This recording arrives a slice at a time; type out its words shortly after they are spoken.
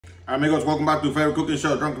Amigos, welcome back to your favorite cooking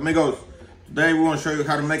show, Drunk Amigos. Today we're going to show you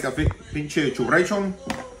how to make a pinche churration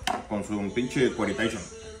con su pinche cueritation.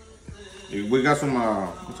 We got some,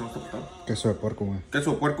 queso de puerco, güey.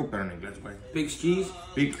 Queso de puerco, pero en inglés, güey. Pig's cheese.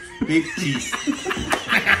 Pig cheese.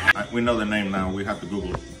 We know the name now, we have to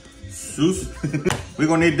Google it. Sus. We're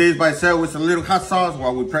going to need this by itself with a little hot sauce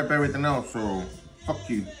while we prep everything else, so fuck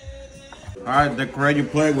you. Alright, decorate your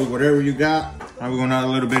plate with whatever you got. Now we're gonna add a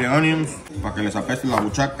little bit of onions para que les apeste la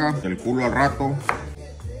buchaca del culo al rato.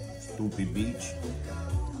 Stupid bitch.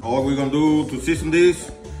 All we're gonna do to season this,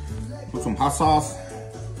 put some hot sauce,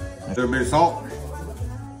 a little bit of salt,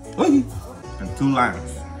 and 2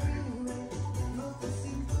 limes.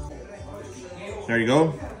 There you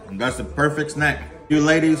go. And that's the perfect snack. You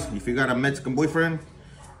ladies, if you got a Mexican boyfriend,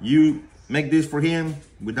 you make this for him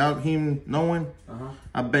without him knowing.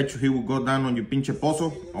 I bet you he will go down on your pinche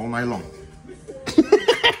pozo all night long.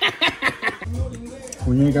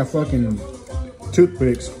 When you ain't got fucking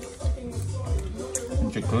toothpicks.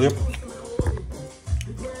 Pinche clip.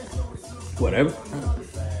 Whatever.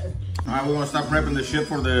 Alright, we're gonna start prepping the shit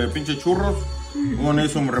for the pinche churros. We're gonna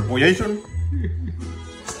need some repollation.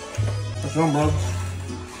 What's wrong, bro?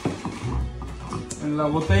 En la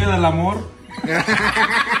botella del amor.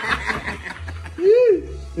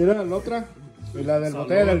 Mira la otra. La del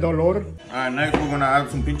botella del dolor. Alright, next we're gonna add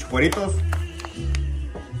some pinche cueritos.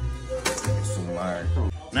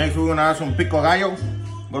 Next we're gonna add some pico gallo.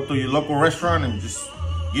 Go to your local restaurant and just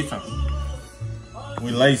get some.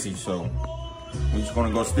 We're lazy, so we're just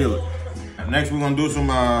gonna go steal it. And next we're gonna do some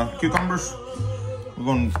cucumbers. We're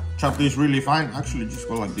gonna chop this really fine. Actually, just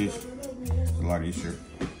go like this. It's a lot easier.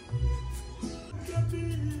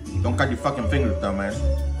 Don't cut your fucking fingers, dumbass.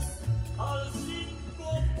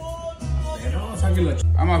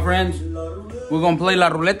 Alright, my friends, we're gonna play la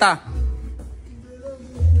ruleta.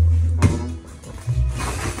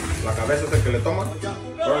 La cabeza es el que le toma.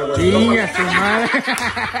 Chinga su madre.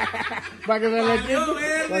 Para que se le quite.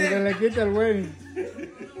 Para que se le quite el güey.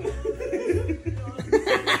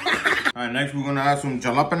 Alright, next we're gonna add some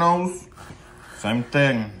jalapenos. Same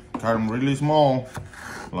thing. Cut them really small,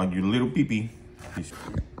 like your little pee-pee.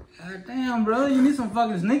 God damn, brother, you need some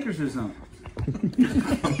fucking Snickers or something.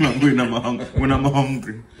 when I'm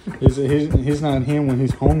hungry. He's not him when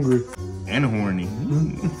he's hungry. And horny.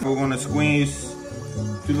 We're gonna squeeze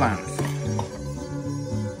 2 limes.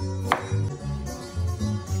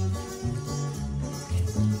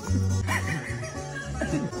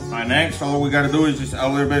 Alright, next, all we gotta do is just add a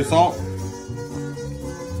little bit of salt.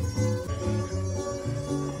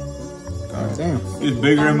 God damn. It's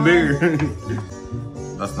bigger and bigger.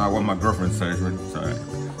 That's not what my girlfriend says, but it's alright.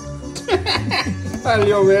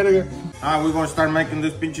 Salió verga. Alright, we're gonna start making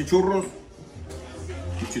this pinche churros.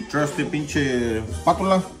 Get your trusty pinche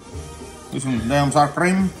spatula. With some damn sour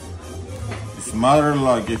cream. Smother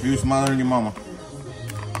like if you smothering your mama.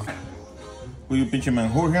 Put your pinche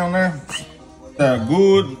manjur here on there. A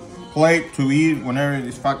good plate to eat whenever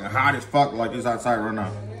it's fucking hot as fuck like it's outside right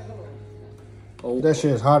now. That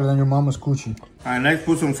shit is hotter than your mama's coochie. Alright, next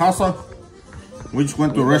put some salsa. We just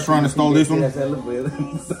went to a restaurant and stole this one.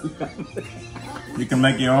 You can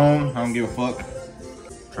make your own. I don't give a fuck.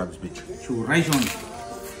 Try this bitch. Churration.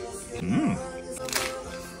 Mmm.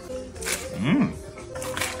 Mmm.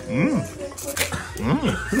 Mmm. Mmm.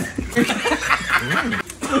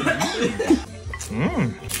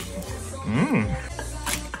 Mmm. Mmm.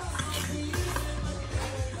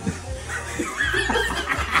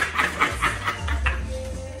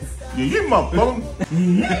 You motherfucker.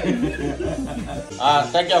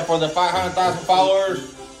 Thank you for the 500,000 followers.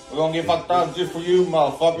 We're gonna get fucked up just for you,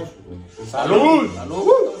 motherfuckers. Salud.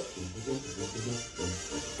 Salud.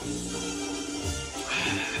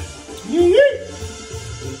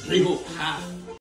 Rico.